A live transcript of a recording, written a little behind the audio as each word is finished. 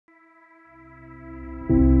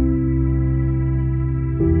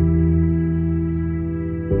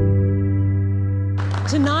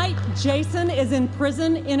Jason is in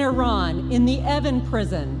prison in Iran, in the Evin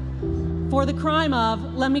prison, for the crime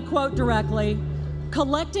of, let me quote directly,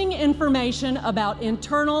 collecting information about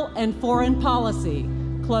internal and foreign policy,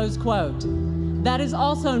 close quote. That is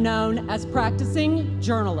also known as practicing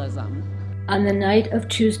journalism. On the night of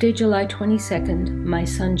Tuesday, July 22nd, my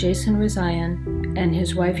son Jason Rezaian and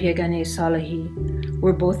his wife Yeganeh Salehi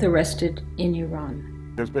were both arrested in Iran.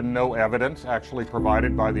 There's been no evidence actually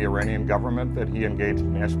provided by the Iranian government that he engaged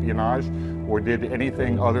in espionage or did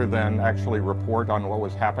anything other than actually report on what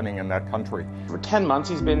was happening in that country. For 10 months,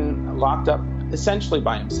 he's been locked up essentially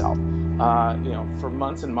by himself. For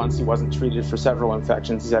months and months, he wasn't treated for several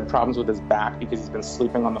infections. He's had problems with his back because he's been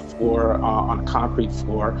sleeping on the floor, on a concrete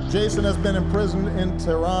floor. Jason has been imprisoned in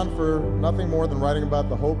Tehran for nothing more than writing about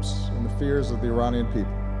the hopes and the fears of the Iranian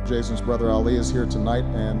people. Jason's brother Ali is here tonight,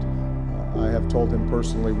 and I have told him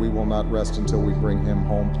personally we will not rest until we bring him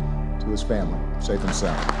home to his family, safe and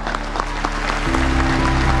sound.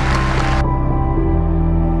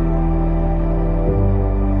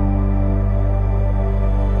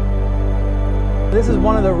 This is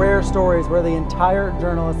one of the rare stories where the entire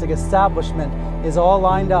journalistic establishment is all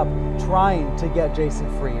lined up trying to get Jason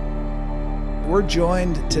freed. We're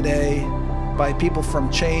joined today by people from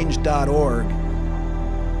Change.org.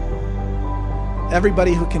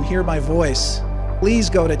 Everybody who can hear my voice, please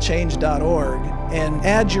go to Change.org and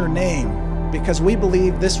add your name, because we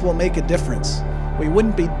believe this will make a difference. We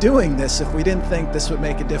wouldn't be doing this if we didn't think this would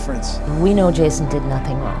make a difference. We know Jason did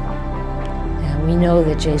nothing wrong. And we know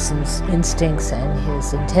that Jason's instincts and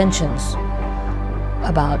his intentions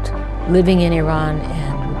about living in Iran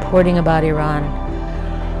and reporting about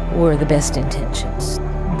Iran were the best intentions.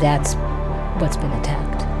 That's what's been attacked.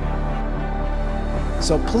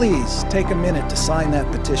 So please take a minute to sign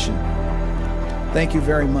that petition. Thank you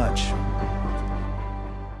very much.